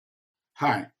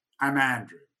Hi, I'm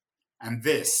Andrew, and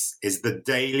this is the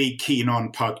Daily Keen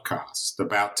On podcast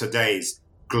about today's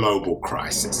global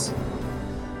crisis.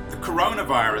 The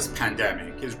coronavirus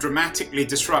pandemic is dramatically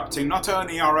disrupting not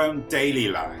only our own daily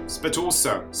lives, but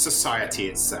also society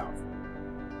itself.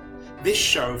 This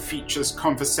show features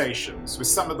conversations with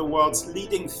some of the world's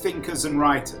leading thinkers and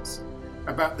writers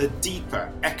about the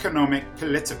deeper economic,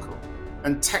 political,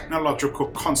 and technological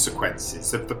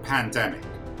consequences of the pandemic.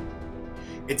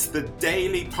 It's the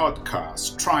daily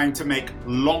podcast trying to make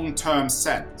long-term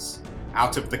sense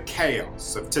out of the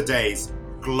chaos of today's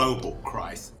global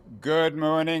crisis. Good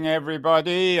morning,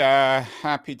 everybody.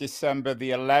 Happy December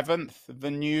the 11th.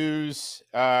 The news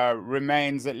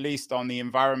remains, at least on the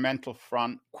environmental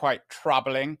front, quite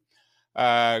troubling.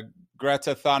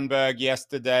 Greta Thunberg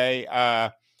yesterday,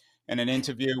 in an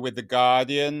interview with The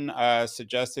Guardian,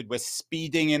 suggested we're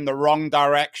speeding in the wrong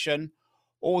direction.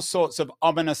 All sorts of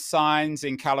ominous signs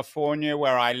in California,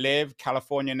 where I live.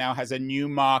 California now has a new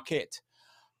market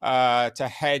to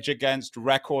hedge against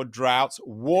record droughts,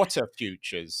 water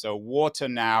futures. So water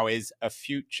now is a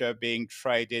future being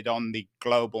traded on the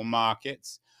global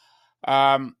markets.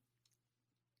 On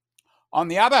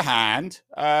the other hand,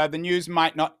 the news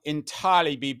might not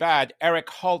entirely be bad. Eric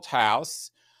Holthaus,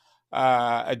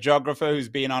 a geographer who's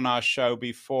been on our show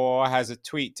before, has a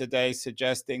tweet today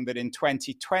suggesting that in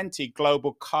 2020,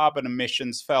 global carbon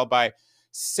emissions fell by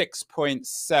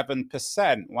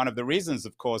 6.7%. One of the reasons,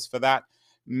 of course, for that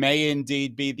may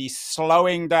indeed be the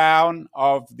slowing down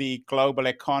of the global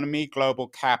economy, global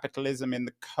capitalism in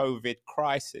the COVID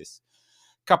crisis.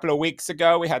 A couple of weeks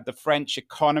ago, we had the French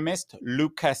economist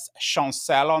Lucas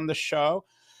Chancel on the show,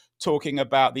 talking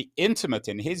about in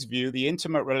his view, the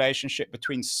intimate relationship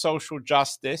between social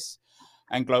justice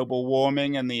and global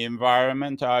warming and the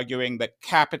environment, arguing that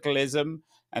capitalism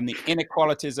and the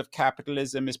inequalities of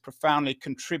capitalism is profoundly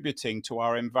contributing to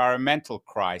our environmental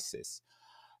crisis.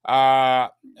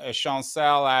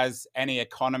 Chancel, as any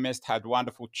economist, had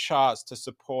wonderful charts to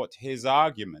support his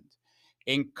argument.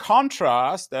 In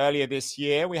contrast, earlier this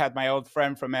year, we had my old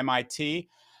friend from MIT,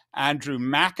 Andrew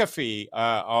McAfee,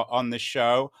 on the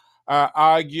show,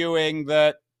 arguing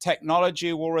that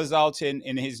technology will result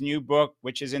in his new book,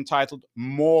 which is entitled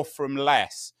More from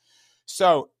Less.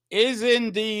 So is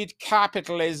indeed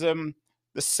capitalism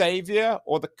the savior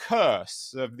or the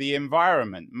curse of the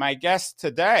environment? My guest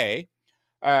today,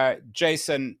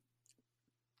 Jason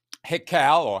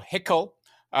Hickel, or Hickel,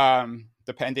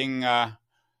 depending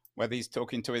whether he's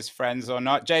talking to his friends or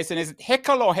not. Jason, is it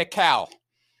Hickel or Hickel?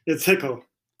 It's Hickel.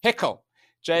 Hickel.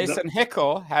 Jason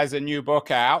Hickel has a new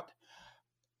book out,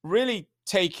 really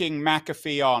taking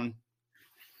McAfee on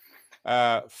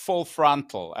full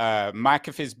frontal.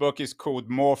 McAfee's book is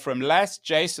called More from Less.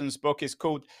 Jason's book is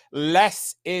called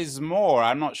Less is More.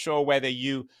 I'm not sure whether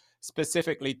you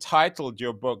specifically titled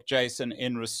your book, Jason,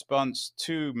 in response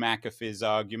to McAfee's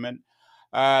argument.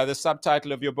 The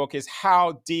subtitle of your book is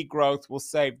How Degrowth Will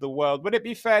Save the World. Would it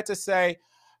be fair to say,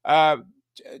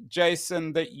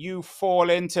 Jason, that you fall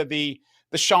into the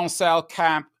Chancel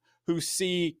camp, who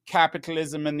see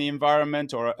capitalism and the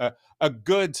environment, or a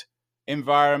good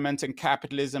environment and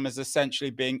capitalism, as essentially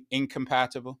being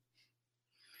incompatible?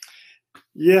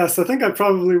 Yes, I think I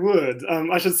probably would.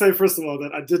 I should say, first of all,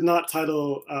 that I did not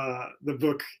title the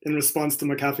book in response to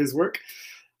McAfee's work.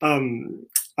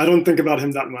 I don't think about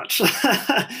him that much,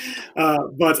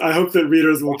 but I hope that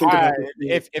readers will think about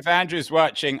it. If Andrew's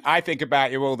watching, I think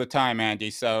about you all the time,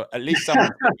 Andy, so at least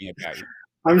someone's thinking about you.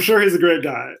 I'm sure he's a great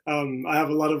guy. I have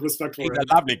a lot of respect for him. He's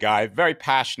a lovely guy, very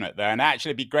passionate there, and actually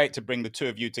it'd be great to bring the two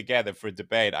of you together for a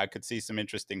debate. I could see some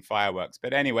interesting fireworks.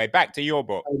 But anyway, back to your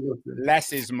book,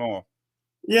 Less is More.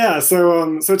 Yeah,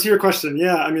 so to your question,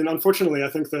 yeah, I mean, unfortunately, I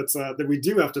think that we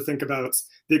do have to think about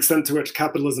the extent to which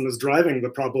capitalism is driving the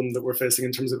problem that we're facing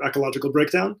in terms of ecological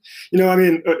breakdown. I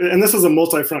mean, and this is a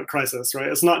multi-front crisis, right?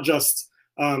 It's not just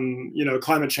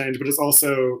climate change, but it's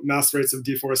also mass rates of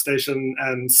deforestation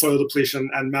and soil depletion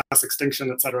and mass extinction,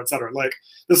 et cetera, et cetera. Like,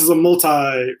 this is a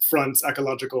multi-front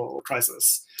ecological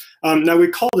crisis. Now, we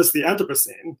call this the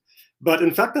Anthropocene, but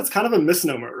in fact, that's kind of a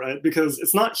misnomer, right? Because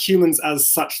it's not humans as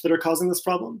such that are causing this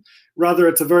problem. Rather,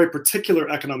 it's a very particular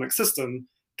economic system,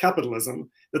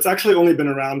 capitalism, that's actually only been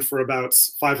around for about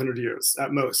 500 years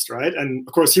at most, right? And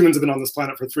of course, humans have been on this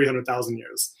planet for 300,000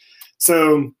 years.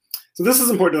 So this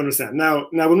is important to understand. Now,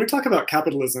 when we talk about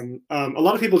capitalism, a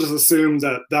lot of people just assume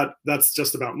that's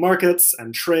just about markets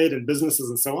and trade and businesses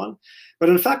and so on. But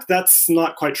in fact, that's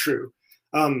not quite true.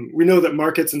 We know that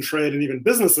markets and trade and even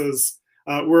businesses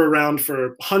were around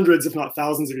for hundreds, if not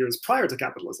thousands of years prior to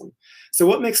capitalism. So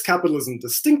what makes capitalism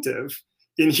distinctive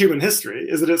in human history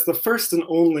is that it's the first and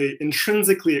only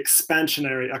intrinsically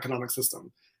expansionary economic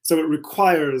system. So it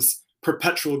requires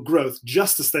perpetual growth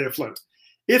just to stay afloat.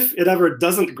 If it ever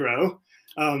doesn't grow,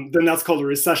 then that's called a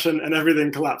recession and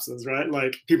everything collapses, right?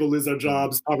 Like people lose their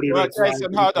jobs, poverty rates rise.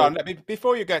 Jason, hold on.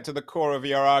 Before you get to the core of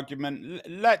your argument,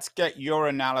 let's get your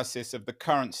analysis of the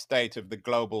current state of the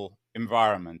global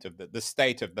environment, of the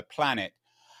state of the planet.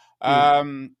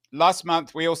 Last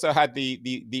month, we also had the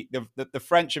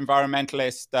French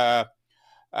environmentalist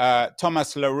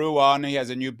Thomas Leroux on. He has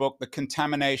a new book, The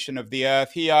Contamination of the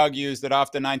Earth. He argues that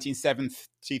after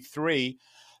 1973,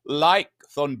 like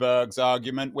Thunberg's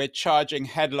argument, we're charging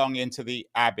headlong into the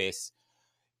abyss.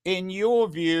 In your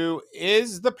view,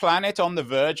 is the planet on the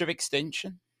verge of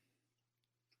extinction?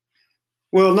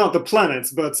 Well, not the planet,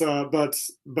 but the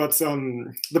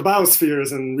biosphere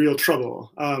is in real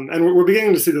trouble, and we're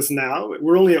beginning to see this now.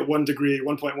 We're only at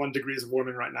 1.1 degrees of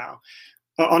warming right now.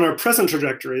 On our present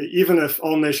trajectory, even if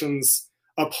all nations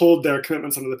uphold their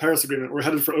commitments under the Paris Agreement, we're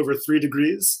headed for over 3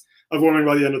 degrees of warming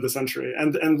by the end of the century,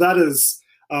 and that is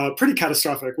pretty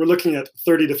catastrophic. We're looking at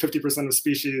 30 to 50% of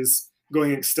species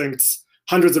going extinct,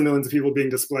 hundreds of millions of people being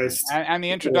displaced. And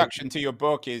the introduction to your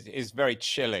book is very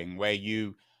chilling, where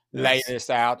you lay this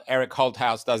out. Eric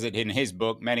Holthaus does it in his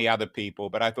book, many other people,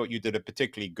 but I thought you did a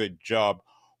particularly good job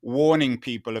warning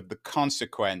people of the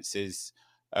consequences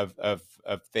of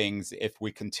things if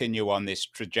we continue on this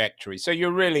trajectory. So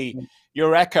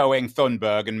you're echoing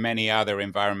Thunberg and many other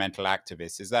environmental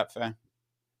activists. Is that fair?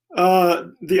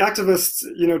 The activists,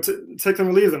 take them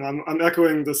or leave them. I'm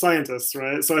echoing the scientists,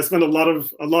 right? So I spend a lot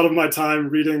of my time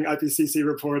reading IPCC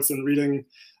reports and reading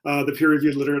the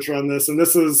peer-reviewed literature on this, and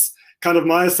this is kind of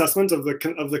my assessment of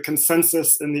the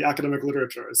consensus in the academic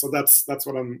literature. So that's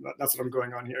what I'm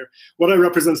going on here. What I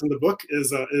represent in the book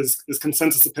is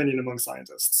consensus opinion among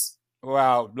scientists.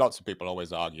 Well, lots of people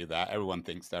always argue that. Everyone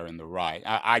thinks they're in the right.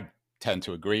 I tend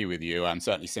to agree with you. I'm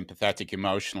certainly sympathetic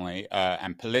emotionally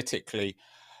and politically.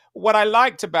 What I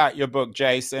liked about your book,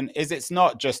 Jason, is it's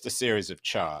not just a series of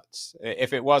charts.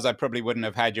 If it was, I probably wouldn't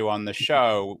have had you on the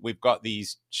show. We've got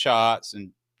these charts,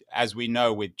 and as we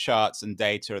know with charts and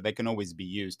data, they can always be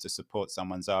used to support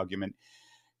someone's argument.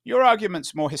 Your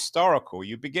argument's more historical.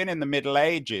 You begin in the Middle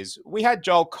Ages. We had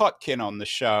Joel Kotkin on the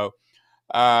show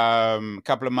a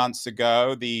couple of months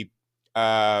ago, the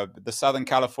Southern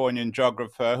Californian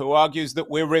geographer, who argues that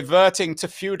we're reverting to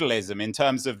feudalism in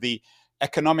terms of the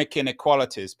economic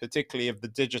inequalities, particularly of the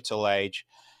digital age.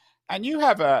 And you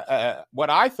have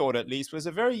what I thought at least was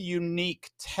a very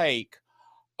unique take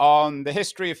on the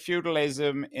history of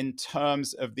feudalism in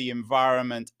terms of the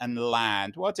environment and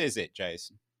land. What is it,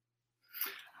 Jason?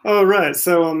 Oh, right.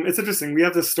 So it's interesting. We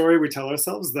have this story we tell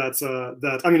ourselves that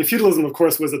feudalism, of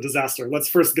course, was a disaster. Let's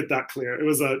first get that clear. It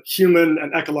was a human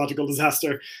and ecological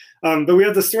disaster. But we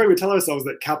have this story we tell ourselves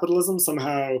that capitalism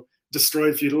somehow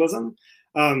destroyed feudalism.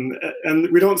 And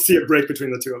we don't see a break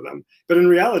between the two of them. But in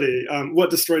reality,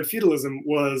 what destroyed feudalism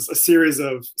was a series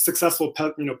of successful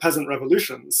peasant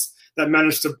revolutions that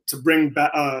managed to bring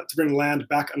land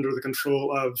back under the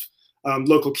control of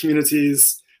local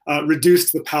communities,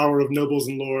 reduced the power of nobles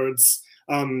and lords,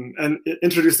 and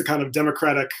introduced a kind of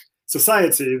democratic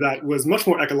society that was much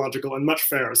more ecological and much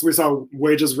fairer. So we saw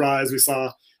wages rise, we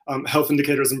saw health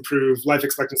indicators improve, life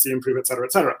expectancy improve, et cetera,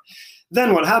 et cetera.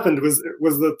 Then what happened was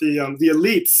that the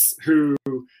elites who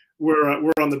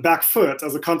were on the back foot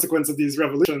as a consequence of these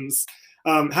revolutions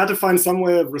had to find some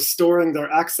way of restoring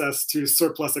their access to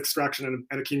surplus extraction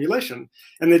and accumulation.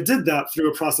 And they did that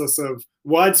through a process of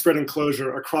widespread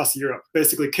enclosure across Europe,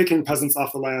 basically kicking peasants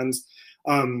off the land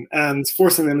and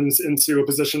forcing them into a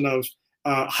position of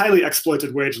highly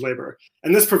exploited wage labor.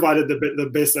 And this provided the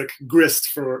basic grist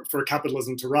for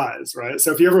capitalism to rise, right?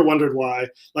 So if you ever wondered why,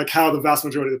 how the vast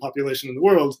majority of the population in the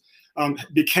world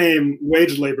became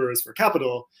wage laborers for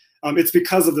capital, it's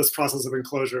because of this process of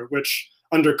enclosure, which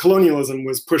under colonialism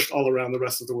was pushed all around the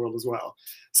rest of the world as well.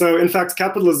 So in fact,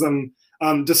 capitalism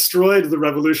destroyed the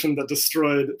revolution that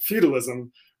destroyed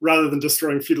feudalism rather than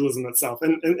destroying feudalism itself.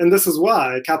 And this is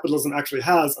why capitalism actually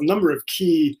has a number of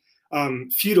key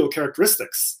feudal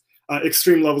characteristics,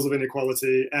 extreme levels of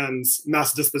inequality and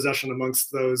mass dispossession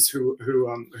amongst those who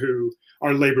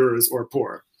are laborers or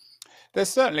poor. There's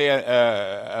certainly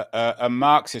a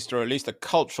Marxist, or at least a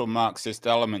cultural Marxist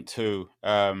element to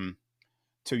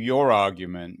your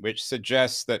argument, which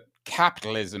suggests that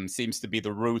capitalism seems to be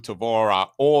the root of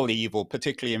all evil,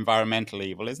 particularly environmental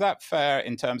evil. Is that fair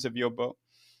in terms of your book?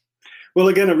 Well,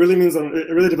 again, it really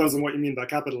depends on what you mean by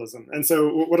capitalism. And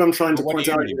so what I'm trying to point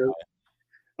out here,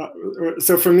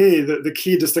 so for me, the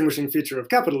key distinguishing feature of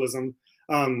capitalism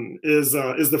is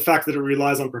the fact that it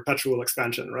relies on perpetual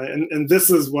expansion, right? And this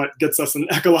is what gets us in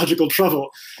ecological trouble.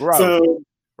 Growth. So,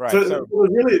 right. So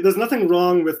there's nothing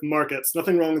wrong with markets,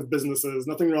 nothing wrong with businesses,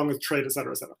 nothing wrong with trade, et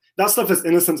cetera, et cetera. That stuff is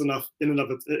innocent enough in and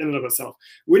of itself.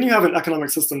 When you have an economic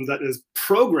system that is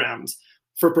programmed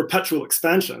for perpetual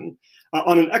expansion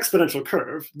on an exponential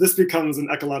curve, this becomes an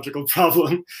ecological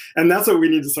problem. And that's what we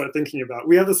need to start thinking about.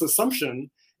 We have this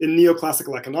assumption in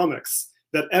neoclassical economics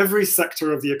that every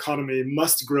sector of the economy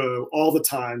must grow all the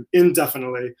time,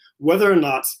 indefinitely, whether or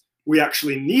not we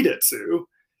actually need it to,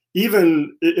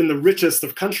 even in the richest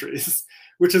of countries,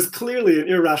 which is clearly an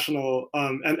irrational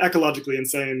and ecologically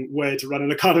insane way to run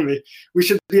an economy. We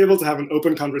should be able to have an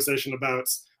open conversation about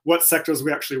what sectors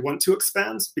we actually want to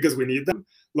expand because we need them,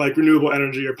 like renewable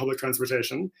energy or public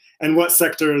transportation, and what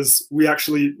sectors we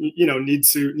actually need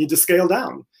to scale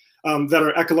down that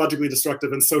are ecologically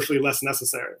destructive and socially less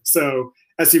necessary. So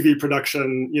SUV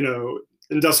production,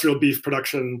 industrial beef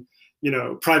production,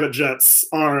 private jets,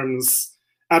 arms,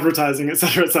 advertising, et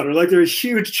cetera, et cetera. Like there are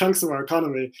huge chunks of our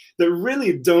economy that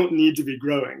really don't need to be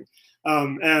growing.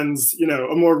 And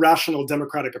a more rational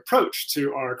democratic approach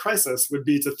to our crisis would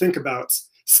be to think about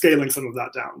scaling some of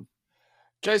that down.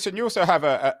 Jason, you also have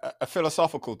a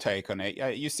philosophical take on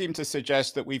it. You seem to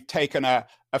suggest that we've taken a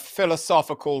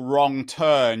philosophical wrong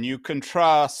turn. You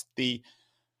contrast the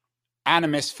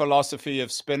animist philosophy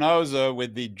of Spinoza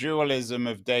with the dualism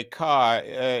of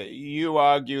Descartes. You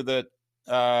argue that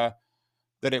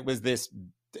it was this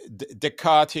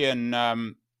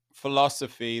Descartesian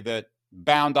philosophy that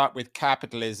bound up with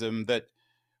capitalism that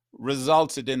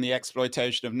resulted in the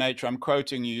exploitation of nature. I'm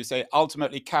quoting you. You say,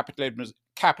 ultimately,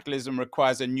 capitalism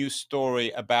requires a new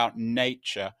story about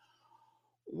nature.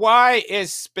 Why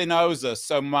is Spinoza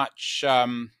so much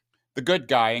the good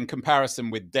guy in comparison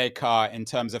with Descartes in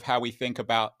terms of how we think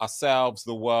about ourselves,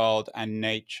 the world, and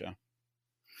nature?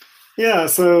 Yeah,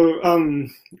 so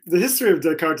the history of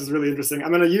Descartes is really interesting.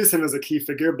 I'm going to use him as a key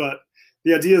figure, but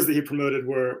the ideas that he promoted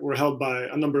were held by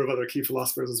a number of other key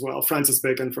philosophers as well, Francis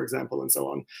Bacon, for example, and so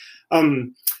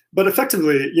on. But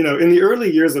effectively, in the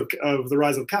early years of the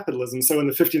rise of capitalism, so in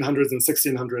the 1500s and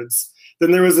 1600s,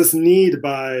 then there was this need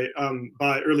by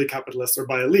early capitalists or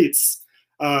by elites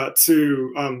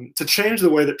to change the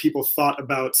way that people thought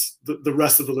about the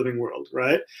rest of the living world,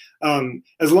 right?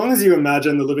 As long as you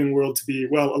imagine the living world to be,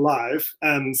 well, alive,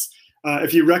 and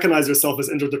if you recognize yourself as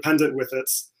interdependent with it,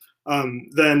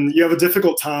 then you have a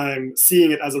difficult time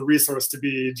seeing it as a resource to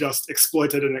be just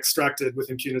exploited and extracted with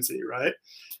impunity, right?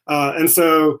 And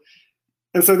so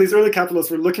these early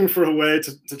capitalists were looking for a way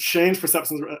to change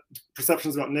perceptions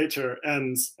about nature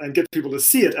and get people to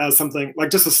see it as something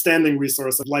like just a standing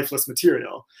resource of lifeless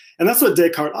material. And that's what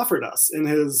Descartes offered us in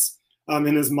his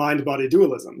mind-body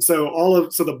dualism. So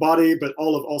the body, but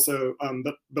also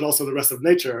the rest of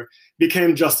nature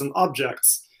became just an object.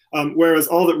 Whereas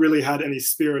all that really had any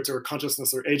spirit or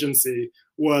consciousness or agency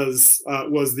was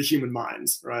the human mind,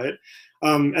 right?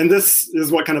 And this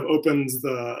is what kind of opens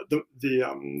the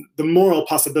moral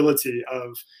possibility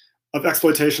of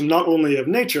exploitation, not only of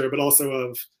nature but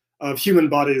also of human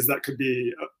bodies that could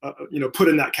be put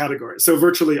in that category. So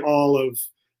virtually all of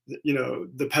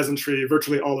the peasantry,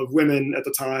 virtually all of women at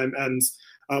the time, and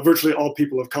virtually all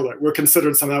people of color were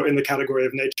considered somehow in the category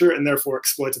of nature and therefore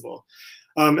exploitable.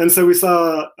 And so we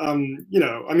saw,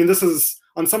 this is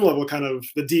on some level kind of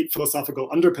the deep philosophical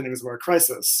underpinnings of our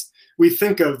crisis. We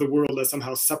think of the world as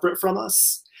somehow separate from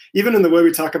us. Even in the way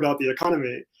we talk about the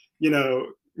economy,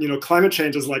 climate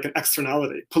change is like an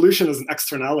externality. Pollution is an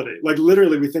externality. Like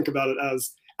literally we think about it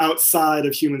as outside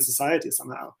of human society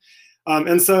somehow.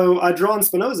 And so I draw on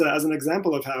Spinoza as an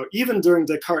example of how even during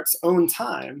Descartes' own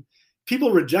time,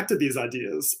 people rejected these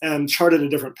ideas and charted a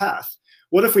different path.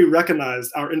 What if we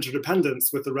recognized our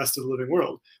interdependence with the rest of the living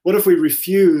world? What if we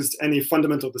refused any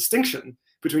fundamental distinction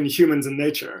between humans and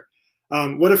nature?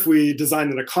 What if we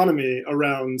designed an economy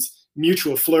around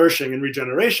mutual flourishing and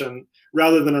regeneration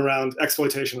rather than around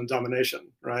exploitation and domination,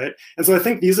 right? And so I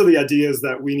think these are the ideas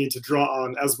that we need to draw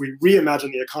on as we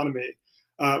reimagine the economy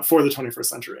for the 21st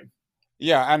century.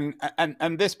 Yeah,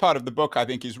 and this part of the book I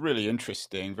think is really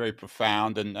interesting, very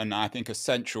profound, and I think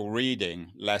essential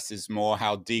reading. Less is more: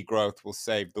 how degrowth will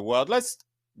save the world. Let's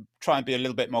try and be a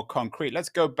little bit more concrete. Let's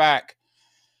go back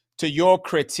to your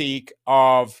critique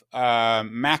of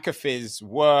McAfee's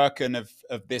work and of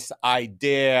this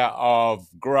idea of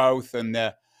growth and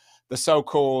the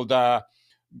so-called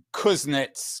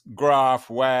Kuznets graph,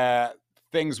 where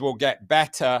things will get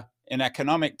better in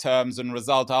economic terms and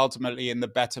result ultimately in the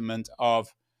betterment of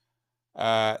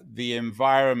the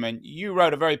environment. You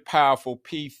wrote a very powerful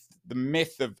piece, The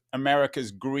Myth of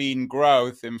America's Green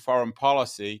Growth in Foreign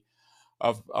Policy.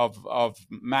 of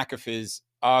McAfee's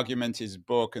argument, his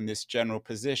book, and this general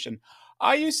position.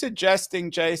 Are you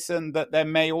suggesting, Jason, that there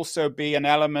may also be an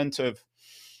element of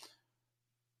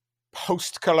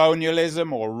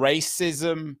post-colonialism or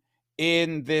racism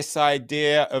in this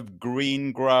idea of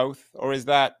green growth, or is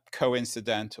that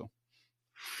coincidental?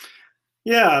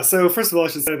 Yeah, so first of all, I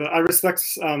should say that I respect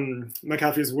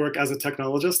McAfee's work as a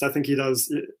technologist. I think he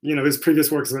does, his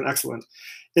previous work has been excellent.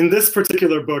 In this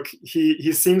particular book,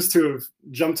 he seems to have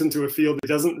jumped into a field he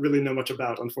doesn't really know much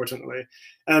about, unfortunately.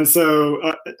 And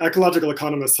so ecological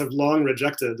economists have long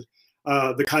rejected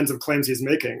the kinds of claims he's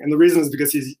making. And the reason is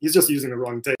because he's just using the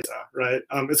wrong data, right?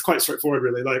 It's quite straightforward,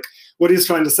 really. Like, what he's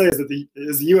trying to say is that the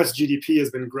US GDP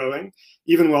has been growing,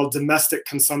 even while domestic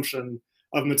consumption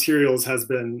of materials has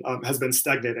been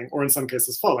stagnating, or in some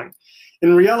cases falling.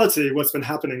 In reality, what's been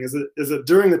happening is that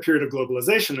during the period of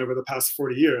globalization over the past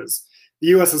 40 years, the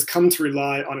US has come to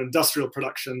rely on industrial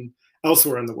production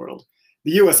elsewhere in the world.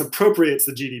 The US appropriates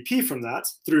the GDP from that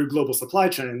through global supply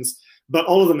chains, but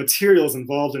all of the materials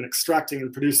involved in extracting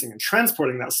and producing and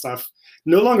transporting that stuff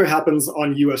no longer happens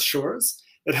on US shores.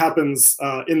 It happens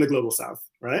in the global south,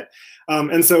 right?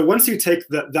 And so once you take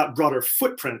that broader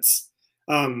footprint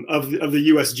of the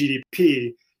US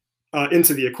GDP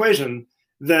into the equation,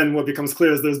 then what becomes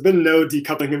clear is there's been no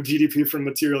decoupling of GDP from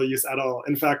material use at all.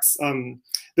 In fact,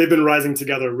 they've been rising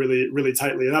together really, really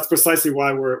tightly. And that's precisely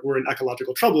why we're in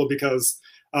ecological trouble, because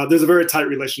there's a very tight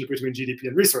relationship between GDP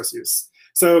and resource use.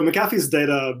 So McAfee's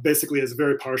data basically is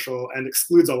very partial and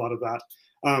excludes a lot of that.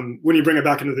 When you bring it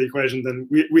back into the equation, then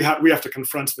we have to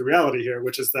confront the reality here,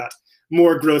 which is that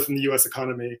more growth in the US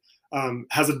economy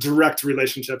has a direct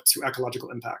relationship to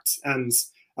ecological impacts. And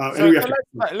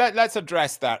let's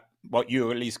address that, what you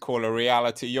at least call a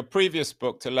reality. Your previous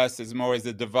book, To Less Is More, is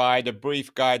The Divide, A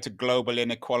Brief Guide to Global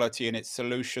Inequality and Its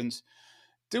Solutions.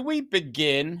 Do we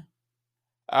begin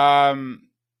to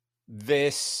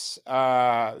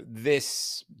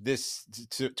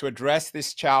address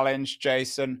this challenge,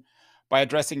 Jason, by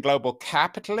addressing global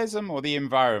capitalism or the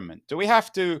environment? Do we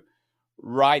have to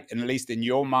right, and at least in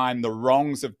your mind, the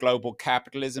wrongs of global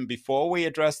capitalism before we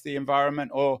address the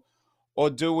environment, or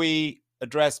do we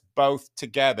address both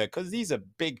together? Because these are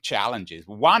big challenges.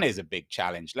 One is a big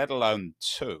challenge, let alone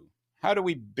two. How do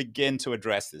we begin to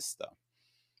address this stuff?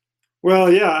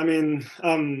 Well, yeah, I mean,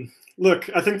 look,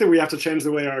 I think that we have to change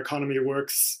the way our economy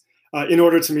works in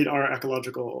order to meet our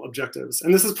ecological objectives.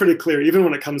 And this is pretty clear, even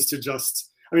when it comes to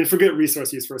forget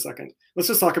resource use for a second. Let's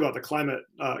just talk about the climate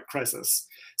crisis.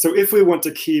 So if we want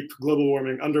to keep global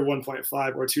warming under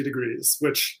 1.5 or 2 degrees,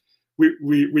 which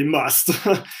we must,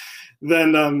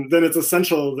 then it's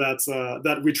essential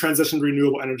that we transition to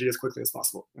renewable energy as quickly as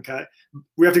possible. Okay,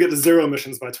 we have to get to zero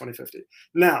emissions by 2050.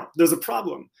 Now, there's a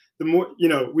problem. The more,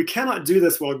 we cannot do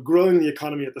this while growing the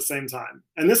economy at the same time.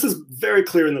 And this is very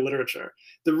clear in the literature.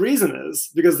 The reason is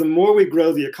because the more we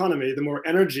grow the economy, the more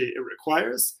energy it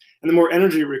requires. And the more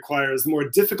energy it requires, the more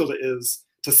difficult it is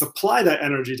to supply that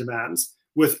energy demand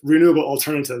with renewable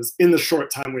alternatives in the short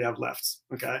time we have left,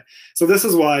 okay? So this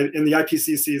is why in the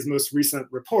IPCC's most recent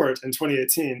report in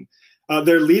 2018,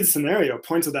 their lead scenario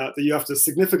pointed out that you have to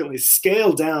significantly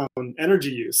scale down energy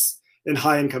use in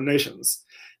high-income nations.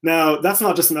 Now, that's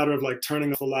not just a matter of like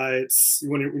turning off the lights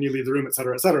when you leave the room, et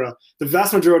cetera, et cetera. The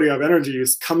vast majority of energy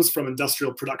use comes from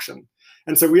industrial production.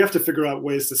 And so we have to figure out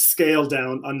ways to scale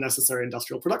down unnecessary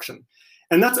industrial production.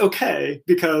 And that's okay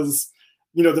because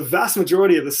the vast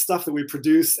majority of the stuff that we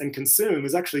produce and consume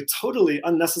is actually totally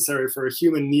unnecessary for a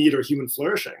human need or human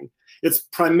flourishing. It's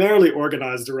primarily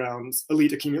organized around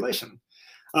elite accumulation.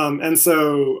 And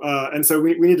so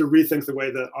we need to rethink the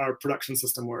way that our production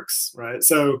system works, right?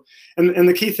 So, and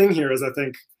the key thing here is, I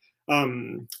think,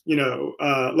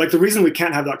 like the reason we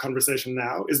can't have that conversation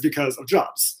now is because of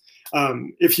jobs.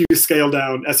 If you scale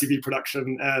down SUV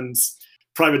production and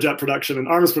private jet production and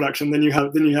arms production, then you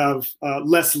have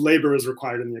less labor is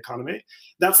required in the economy.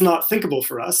 That's not thinkable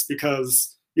for us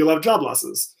because you'll have job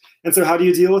losses. And so how do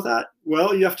you deal with that?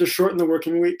 Well, you have to shorten the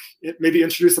working week, maybe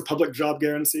introduce a public job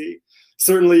guarantee.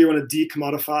 Certainly you want to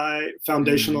decommodify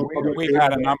foundational. We've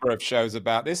had a number of shows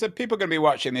about this. People are going to be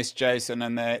watching this, Jason,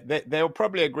 and they'll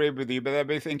probably agree with you, but they'll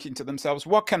be thinking to themselves,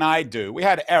 what can I do? We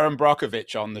had Erin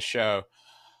Brockovich on the show,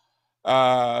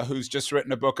 who's just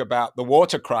written a book about the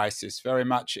water crisis, very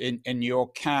much in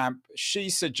your camp. She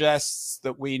suggests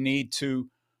that we need to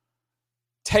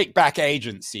take back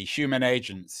agency, human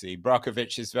agency.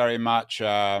 Brockovich is very much,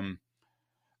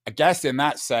 I guess in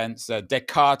that sense,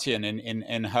 Descartesian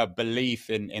in her belief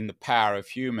in the power of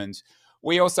humans.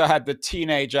 We also had the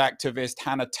teenage activist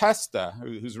Hannah Tester,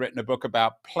 who's written a book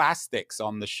about plastics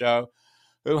on the show,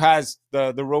 who has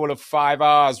the rule of 5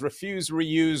 Rs: refuse,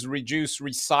 reuse, reduce,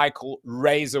 recycle,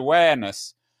 raise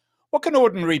awareness. What can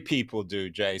ordinary people do,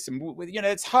 Jason?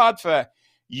 It's hard for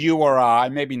you or I,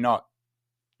 maybe not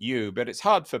you, but it's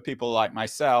hard for people like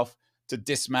myself to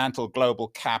dismantle global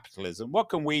capitalism. What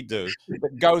can we do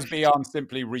that goes beyond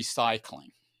simply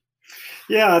recycling?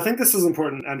 Yeah, I think this is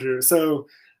important, Andrew. So,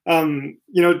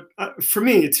 for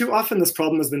me, too often this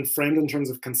problem has been framed in terms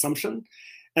of consumption.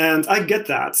 And I get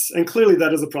that. And clearly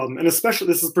that is a problem. And especially,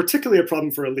 this is particularly a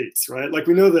problem for elites, right? Like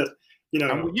we know that,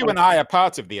 And you and I are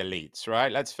part of the elites, right?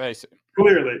 Let's face it.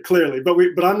 Clearly.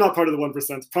 But I'm not part of the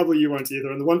 1%. Probably you aren't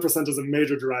either. And the 1% is a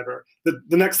major driver. The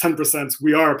next 10%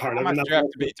 we are a part of. How much do you have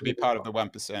to be part of the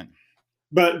 1%?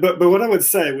 But what I would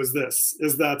say was this,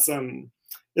 is that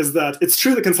it's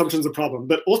true that consumption is a problem,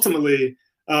 but ultimately,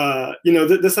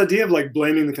 this idea of like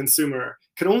blaming the consumer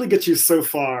can only get you so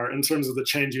far in terms of the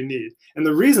change you need. And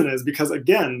the reason is because,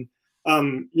 again,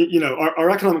 our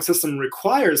economic system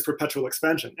requires perpetual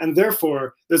expansion, and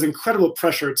therefore there's incredible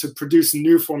pressure to produce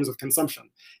new forms of consumption.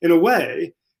 In a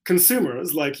way,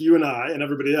 consumers like you and I and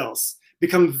everybody else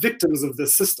become victims of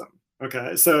this system.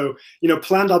 Okay, so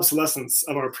planned obsolescence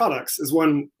of our products is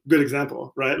one good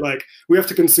example, right? Like we have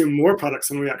to consume more products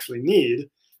than we actually need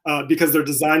because they're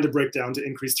designed to break down to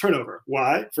increase turnover.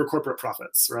 Why? For corporate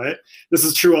profits, right? This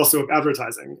is true also of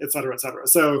advertising, et cetera, et cetera.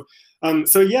 So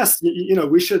yes,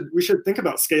 we should think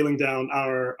about scaling down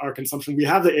our consumption. We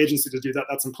have the agency to do that.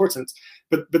 That's important.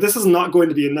 But this is not going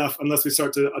to be enough unless we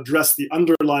start to address the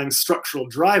underlying structural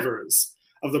drivers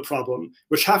of the problem,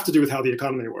 which have to do with how the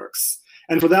economy works.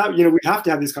 And for that, we have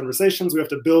to have these conversations. We have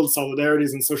to build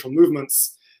solidarities and social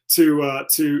movements to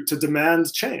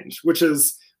demand change, which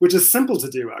is simple to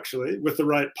do, actually, with the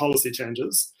right policy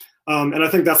changes. And I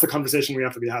think that's the conversation we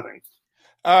have to be having.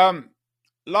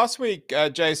 Last week,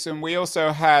 Jason, we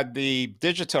also had the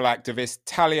digital activist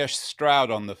Talia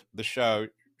Stroud on the show.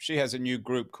 She has a new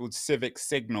group called Civic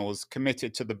Signals,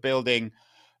 committed to the building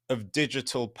of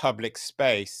digital public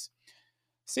space.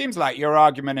 Seems like your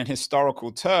argument in historical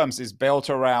terms is built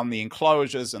around the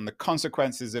enclosures and the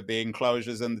consequences of the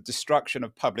enclosures and the destruction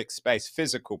of public space,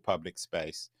 physical public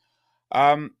space.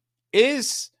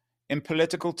 Is, in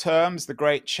political terms, the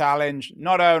great challenge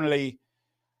not only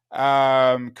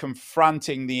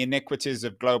confronting the iniquities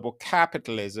of global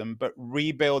capitalism, but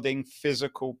rebuilding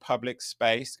physical public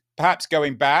space, perhaps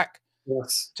going back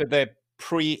to the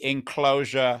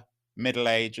pre-enclosure Middle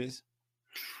Ages?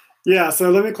 Yeah, so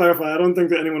let me clarify. I don't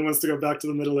think that anyone wants to go back to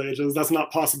the Middle Ages. That's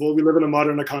not possible. We live in a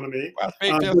modern economy. Well,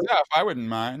 speak for yourself. I wouldn't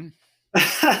mind.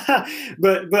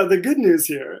 but the good news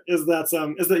here is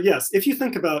that yes, if you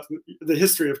think about the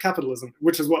history of capitalism,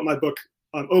 which is what my book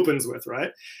opens with,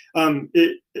 right?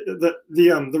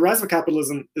 The rise of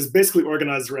capitalism is basically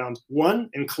organized around 1,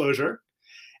 enclosure,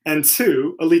 and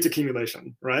 2, elite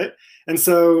accumulation, right? And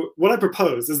so what I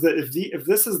propose is that if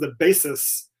this is the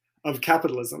basis of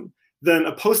capitalism, then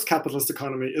a post-capitalist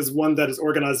economy is one that is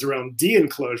organized around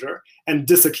de-enclosure and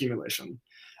disaccumulation.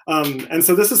 And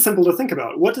so this is simple to think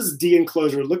about. What does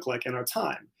de-enclosure look like in our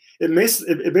time? It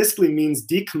basically means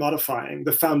decommodifying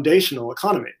the foundational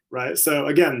economy, right? So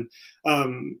again,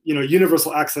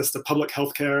 universal access to public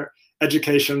healthcare,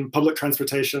 education, public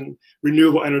transportation,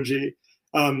 renewable energy,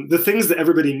 the things that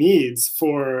everybody needs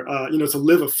for to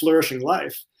live a flourishing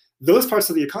life. Those parts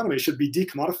of the economy should be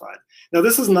decommodified. Now,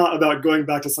 this is not about going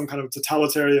back to some kind of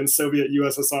totalitarian Soviet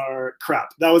USSR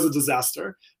crap. That was a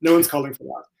disaster. No one's calling for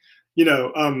that.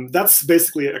 That's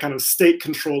basically a kind of state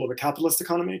control of a capitalist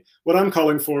economy. What I'm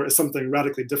calling for is something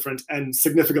radically different and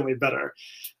significantly better.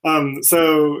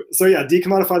 So yeah,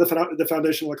 decommodify the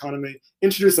foundational economy,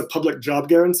 introduce a public job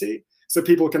guarantee so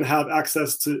people can have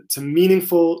access to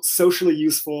meaningful, socially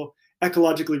useful,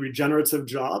 ecologically regenerative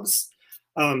jobs.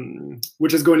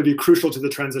 Which is going to be crucial to the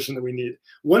transition that we need.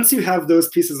 Once you have those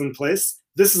pieces in place,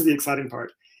 this is the exciting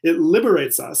part. It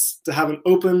liberates us to have an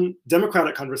open,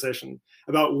 democratic conversation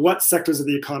about what sectors of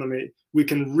the economy we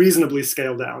can reasonably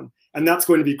scale down. And that's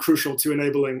going to be crucial to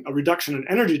enabling a reduction in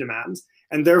energy demand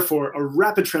and therefore a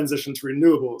rapid transition to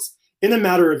renewables in a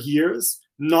matter of years,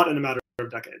 not in a matter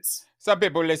of decades. Some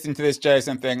people listening to this,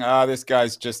 Jason, think, this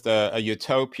guy's just a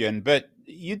utopian. But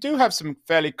you do have some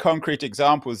fairly concrete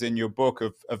examples in your book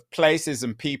of places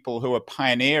and people who are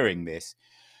pioneering this.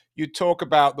 You talk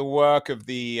about the work of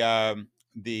the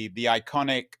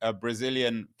iconic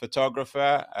Brazilian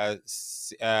photographer,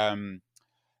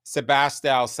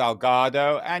 Sebastião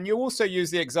Salgado, and you also use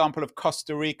the example of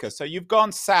Costa Rica. So you've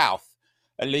gone south,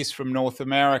 at least from North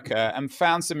America, and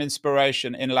found some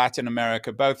inspiration in Latin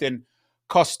America, both in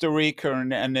Costa Rica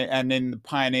and in the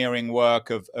pioneering work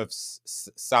of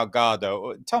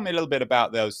Salgado. Tell me a little bit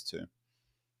about those two.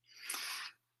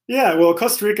 Yeah, well,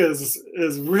 Costa Rica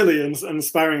is really an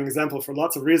inspiring example for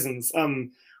lots of reasons.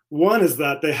 One is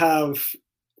that they have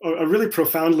a really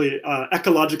profoundly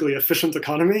ecologically efficient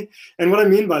economy. And what I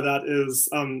mean by that is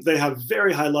they have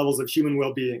very high levels of human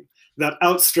well-being that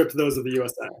outstrip those of the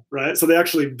USA, right? So they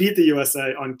actually beat the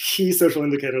USA on key social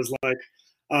indicators like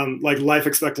life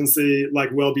expectancy, like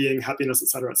well-being, happiness, et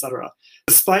cetera,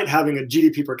 despite having a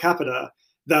GDP per capita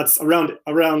that's around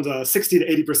 60 to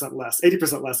 80% less,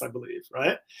 80% less, I believe,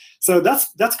 right? So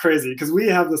that's crazy, because we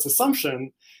have this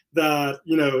assumption that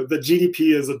the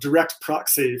GDP is a direct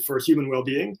proxy for human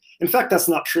well-being. In fact, that's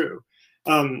not true.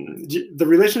 The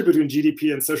relationship between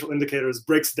GDP and social indicators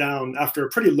breaks down after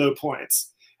pretty low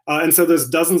points. And so there's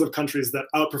dozens of countries that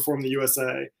outperform the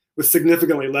USA with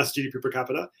significantly less GDP per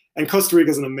capita. And Costa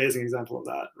Rica is an amazing example of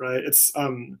that, right? It's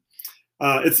an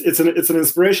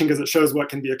inspiration because it shows what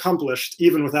can be accomplished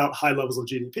even without high levels of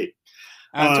GDP.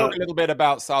 Talk a little bit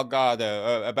about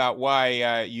Salgado, about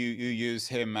why you use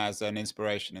him as an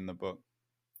inspiration in the book.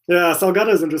 Yeah,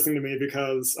 Salgado is interesting to me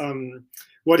because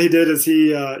what he did is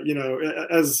he,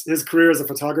 as his career as a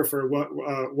photographer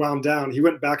wound down, he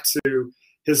went back to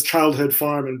his childhood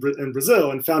farm in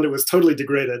Brazil and found it was totally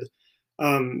degraded,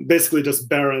 basically just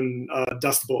barren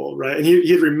dust bowl, right? And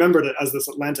he had remembered it as this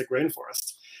Atlantic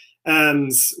rainforest. And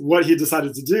what he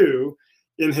decided to do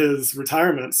in his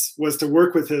retirements was to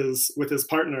work with his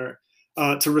partner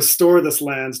to restore this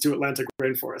land to Atlantic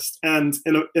rainforest. And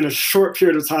in a short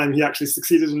period of time, he actually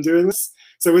succeeded in doing this.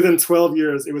 So within 12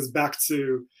 years, it was back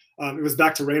to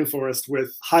rainforest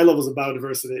with high levels of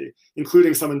biodiversity,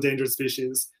 including some endangered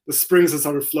species. The springs had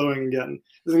started flowing again.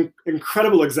 It's an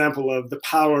incredible example of the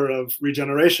power of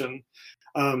regeneration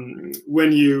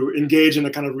when you engage in a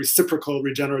kind of reciprocal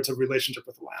regenerative relationship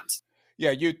with the land.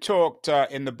 Yeah, you talked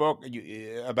in the book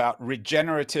about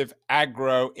regenerative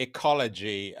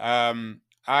agroecology.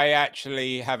 I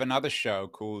actually have another show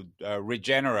called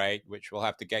Regenerate, which we'll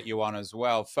have to get you on as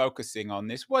well, focusing on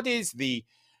this. What is the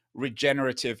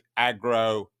regenerative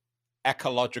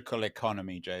agroecological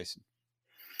economy, Jason?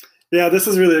 Yeah, this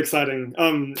is really exciting.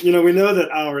 We know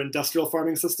that our industrial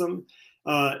farming system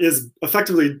is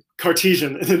effectively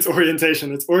Cartesian in its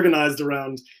orientation. It's organized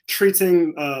around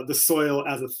treating the soil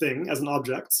as a thing, as an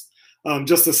object,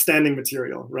 just a standing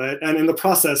material, right? And in the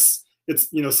process,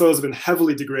 soils have been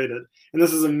heavily degraded. And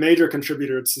this is a major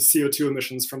contributor to CO2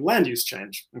 emissions from land use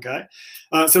change, okay?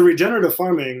 So regenerative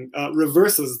farming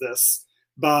reverses this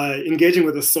by engaging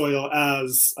with the soil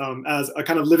as a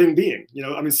kind of living being.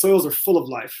 Soils are full of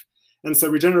life. And so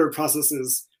regenerative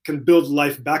processes can build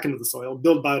life back into the soil,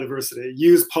 build biodiversity,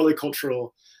 use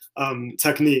polycultural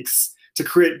techniques to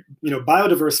create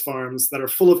biodiverse farms that are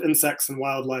full of insects and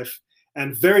wildlife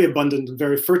and very abundant and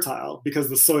very fertile because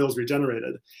the soil is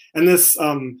regenerated. And this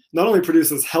not only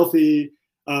produces healthy,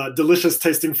 delicious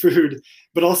tasting food,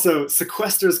 but also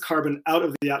sequesters carbon out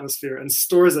of the atmosphere and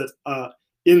stores it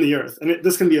in the earth. And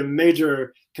this can be a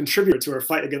major contributor to our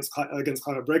fight against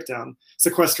climate breakdown,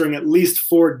 sequestering at least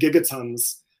 4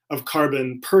 gigatons of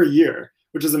carbon per year,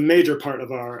 which is a major part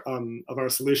of our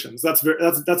solutions. That's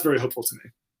very hopeful to me.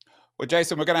 Well,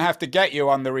 Jason, we're going to have to get you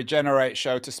on the Regenerate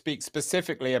show to speak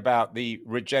specifically about the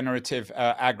regenerative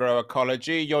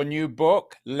agroecology. Your new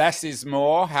book, Less is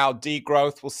More: How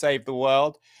Degrowth Will Save the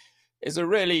World, is a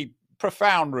really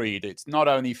profound read. It's not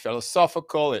only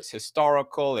philosophical, it's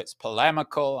historical, it's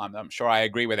polemical. I'm sure I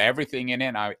agree with everything in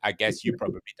it. I guess you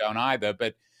probably don't either,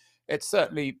 but it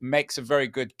certainly makes a very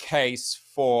good case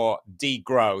for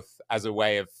degrowth as a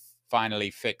way of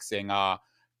finally fixing our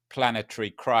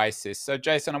planetary crisis. So,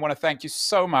 Jason, I want to thank you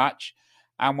so much,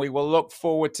 and we will look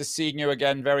forward to seeing you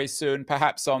again very soon,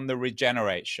 perhaps on the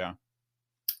Regenerate show.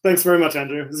 Thanks very much,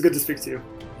 Andrew. It was good to speak to you.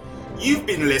 You've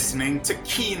been listening to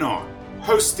Keen On,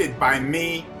 hosted by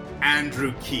me,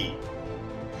 Andrew Keen.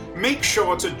 Make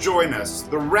sure to join us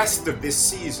the rest of this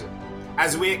season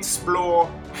as we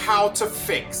explore how to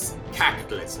fix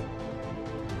capitalism.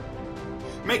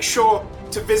 Make sure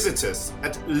to visit us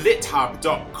at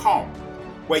lithub.com,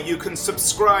 where you can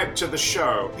subscribe to the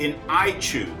show in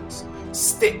iTunes,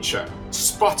 Stitcher,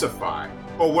 Spotify,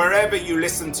 or wherever you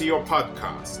listen to your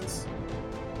podcasts.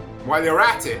 While you're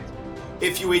at it,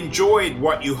 if you enjoyed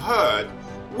what you heard,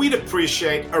 we'd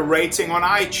appreciate a rating on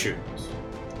iTunes.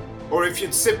 Or if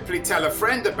you'd simply tell a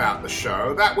friend about the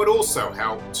show, that would also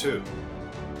help too.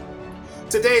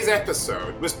 Today's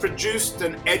episode was produced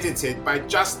and edited by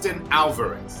Justin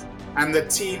Alvarez and the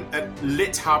team at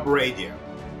LitHub Radio.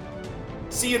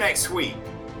 See you next week,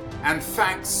 and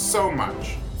thanks so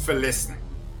much for listening.